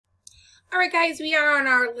All right, guys, we are on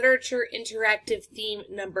our literature interactive theme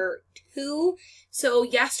number 2. So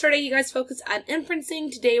yesterday you guys focused on inferencing.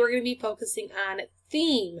 Today we're going to be focusing on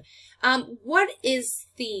theme. What is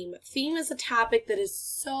theme? Theme is a topic that is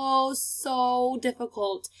so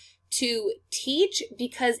difficult to teach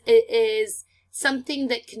because it is something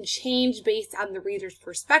that can change based on the reader's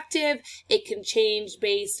perspective. It can change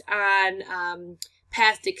based on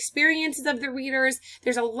past experiences of the readers.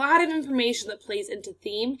 There's a lot of information that plays into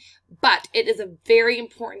theme, but it is a very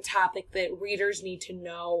important topic that readers need to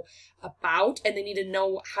know about, and they need to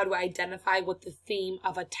know how to identify what the theme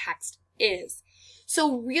of a text is.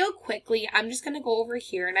 So real quickly, I'm just going to go over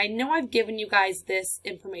here, and I know I've given you guys this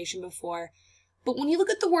information before, but when you look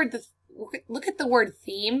at the word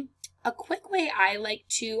theme, a quick way I like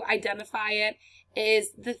to identify it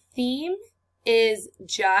is the theme is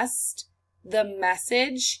just the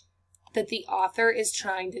message that the author is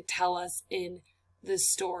trying to tell us in the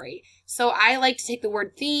story. So I like to take the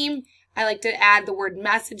word theme, I like to add the word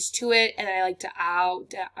message to it, and I like to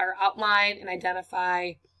outline and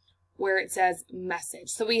identify where it says message.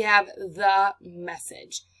 So we have the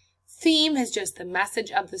message. Theme is just the message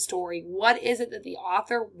of the story. What is it that the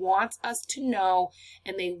author wants us to know,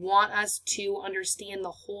 and they want us to understand the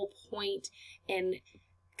whole point and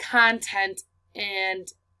content and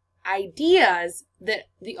ideas that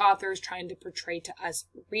the author is trying to portray to us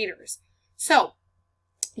readers. So,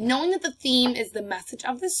 knowing that the theme is the message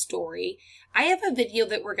of the story, I have a video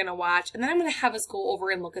that we're going to watch, and then I'm going to have us go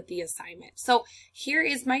over and look at the assignment. So, here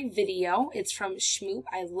is my video. It's from Shmoop.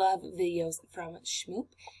 I love videos from Shmoop.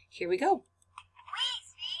 Here we go.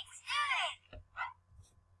 Please speak student.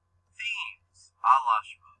 Themes a la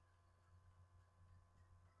Shmoop.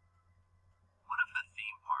 What if a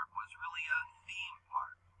theme park was really a theme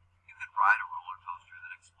park? You could ride a roller coaster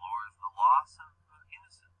that explores the loss of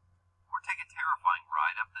innocence, or take a terrifying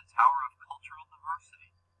ride up the Tower of Cultural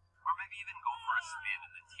Diversity, or maybe even go for a spin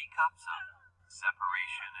in the teacups of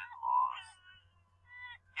separation and loss.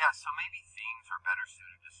 Yeah, so maybe themes are better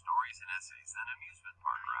suited to stories and essays than amusement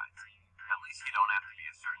park rides. At least you don't have to be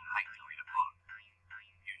a certain height to read a book,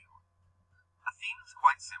 usually. A theme is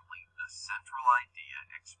quite simply the central idea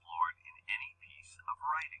explored in any piece of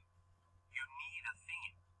writing. You need a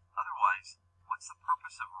theme. Otherwise, what's the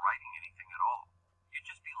purpose of writing anything at all? You'd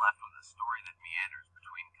just be left with a story that meanders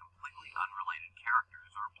between completely unrelated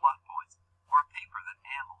characters or plot points, or a paper that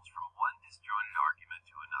ambles from one disjointed argument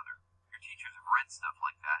to another. Your teachers have read stuff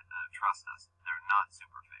like that. Trust us, they're not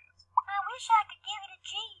super fans. I wish I could give it a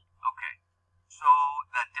G. Okay, so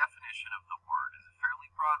that definition of the word is a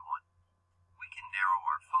fairly broad one. We can narrow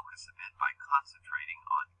our focus a bit by concentrating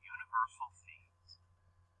on universal themes.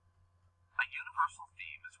 A universal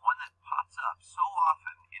theme is one that pops up so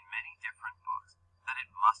often in many different books that it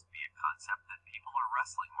must be a concept that people are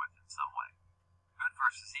wrestling with in some way. Good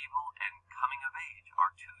versus evil and coming of age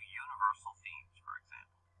are two universal themes, for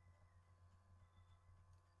example.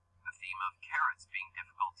 The theme of carrots being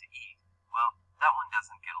difficult to eat, well, that one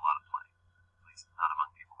doesn't get a lot of play, at least not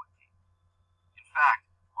among people with teeth. In fact,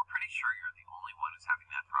 we're pretty sure you're the only one who's having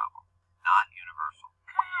that problem. Not universal.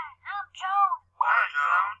 Hi, I'm Joan. Hi,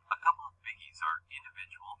 Joan. A couple of biggies are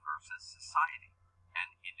individual versus society,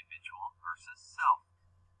 and individual versus self.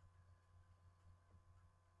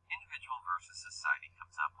 Individual versus society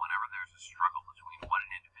comes up whenever there's a struggle between what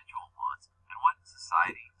an individual wants and what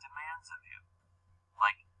society demands of him.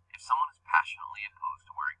 Like, if someone is passionately opposed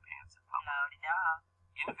to wearing pants in public.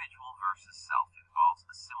 Individual versus self involves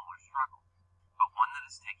a similar struggle, but one that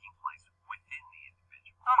is taking place within the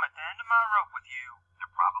individual. I'm at the end of my rope with you.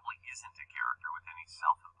 There probably isn't a character with any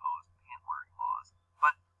self-imposed pant-wearing laws,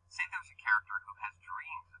 but say there's a character who has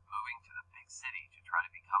dreams of moving to the big city to try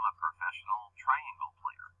to become a professional triangle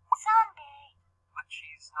player. Someday. But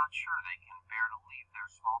she's not sure they can bear to leave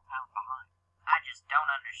their small town behind. I just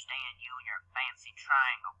don't understand you and your fancy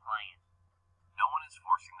triangle playing. No one is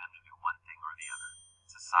forcing them to do one thing or the other.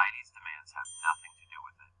 Society's demands have nothing to do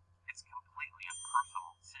with it. It's completely a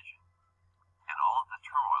personal decision. And all of the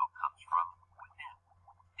turmoil comes from within.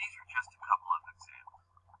 These are just a couple of examples.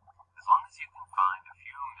 As long as you can find a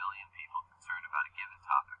few million people concerned about a given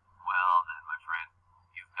topic, well then, my friend,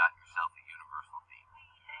 you've got yourself a universal theme. We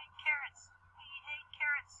hate carrots. We hate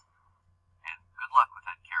carrots. And good luck with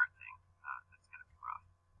that carrot thing. That's going to be rough.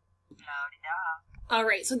 La-di-da. All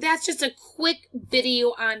right, so that's just a quick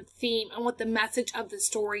video on theme and what the message of the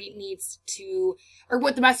story needs to, or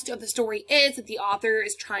what the message of the story is that the author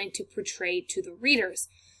is trying to portray to the readers.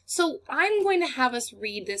 So I'm going to have us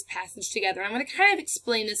read this passage together. I'm going to kind of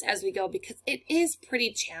explain this as we go because it is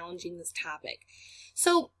pretty challenging, this topic.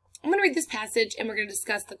 So I'm going to read this passage and we're going to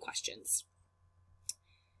discuss the questions.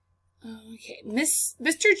 Okay,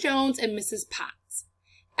 Mr. Jones and Mrs. Potts.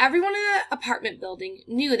 Everyone in the apartment building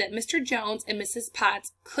knew that Mr. Jones and Mrs.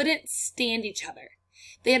 Potts couldn't stand each other.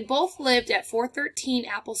 They had both lived at 413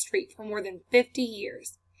 Apple Street for more than 50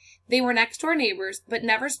 years. They were next-door neighbors, but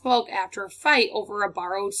never spoke after a fight over a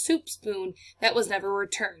borrowed soup spoon that was never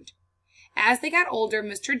returned. As they got older,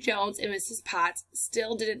 Mr. Jones and Mrs. Potts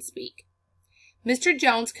still didn't speak. Mr.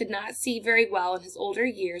 Jones could not see very well in his older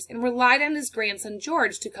years and relied on his grandson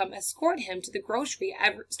George to come escort him to the grocery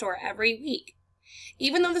store every week.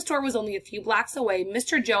 Even though the store was only a few blocks away,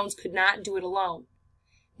 Mr. Jones could not do it alone.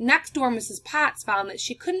 Next door, Mrs. Potts found that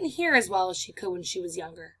she couldn't hear as well as she could when she was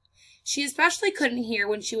younger. She especially couldn't hear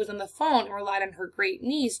when she was on the phone and relied on her great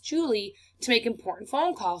niece, Julie, to make important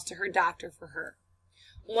phone calls to her doctor for her.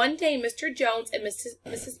 One day, Mr. Jones and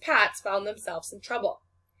Mrs. Potts found themselves in trouble.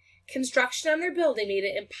 Construction on their building made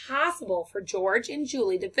it impossible for George and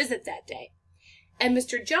Julie to visit that day, and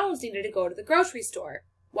Mr. Jones needed to go to the grocery store,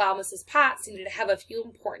 while Mrs. Potts needed to have a few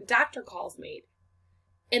important doctor calls made.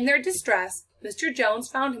 In their distress, Mr. Jones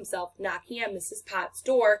found himself knocking on Mrs. Potts'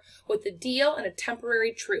 door with a deal and a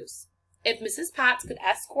temporary truce. If Mrs. Potts could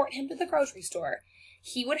escort him to the grocery store,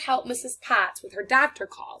 he would help Mrs. Potts with her doctor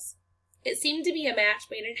calls. It seemed to be a match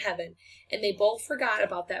made in heaven, and they both forgot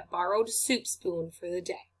about that borrowed soup spoon for the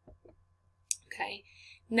day. Okay,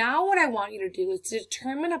 now what I want you to do is to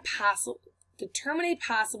determine a possible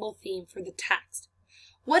theme for the text.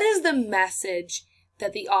 What is the message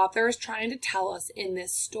that the author is trying to tell us in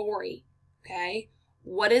this story? Okay,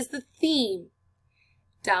 what is the theme?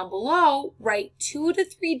 Down below, write 2 to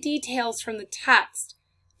 3 details from the text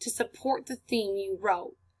to support the theme you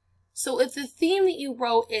wrote. So if the theme that you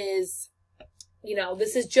wrote is,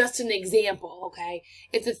 this is just an example, okay?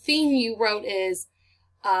 If the theme you wrote is,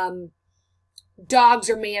 dogs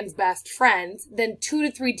are man's best friends, then 2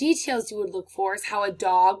 to 3 details you would look for is how a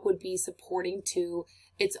dog would be supporting to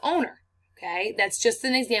its owner, okay? That's just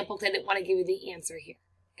an example because I didn't want to give you the answer here,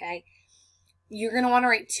 okay? You're going to want to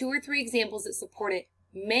write 2 or 3 examples that support it.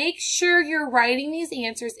 Make sure you're writing these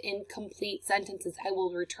answers in complete sentences. I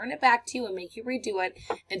will return it back to you and make you redo it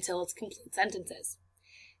until it's complete sentences.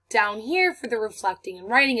 Down here for the reflecting and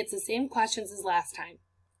writing, it's the same questions as last time.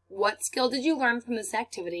 What skill did you learn from this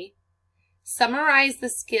activity? Summarize the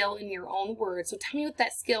skill in your own words. So tell me what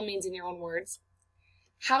that skill means in your own words.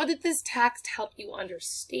 How did this text help you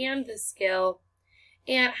understand the skill?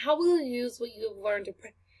 And how will you use what you have learned to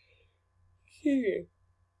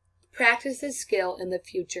practice this skill in the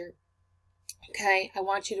future? Okay, I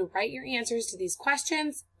want you to write your answers to these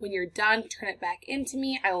questions. When you're done, turn it back into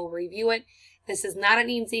me. I will review it. This is not an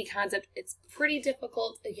easy concept. It's pretty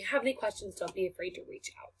difficult. If you have any questions, don't be afraid to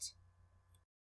reach out.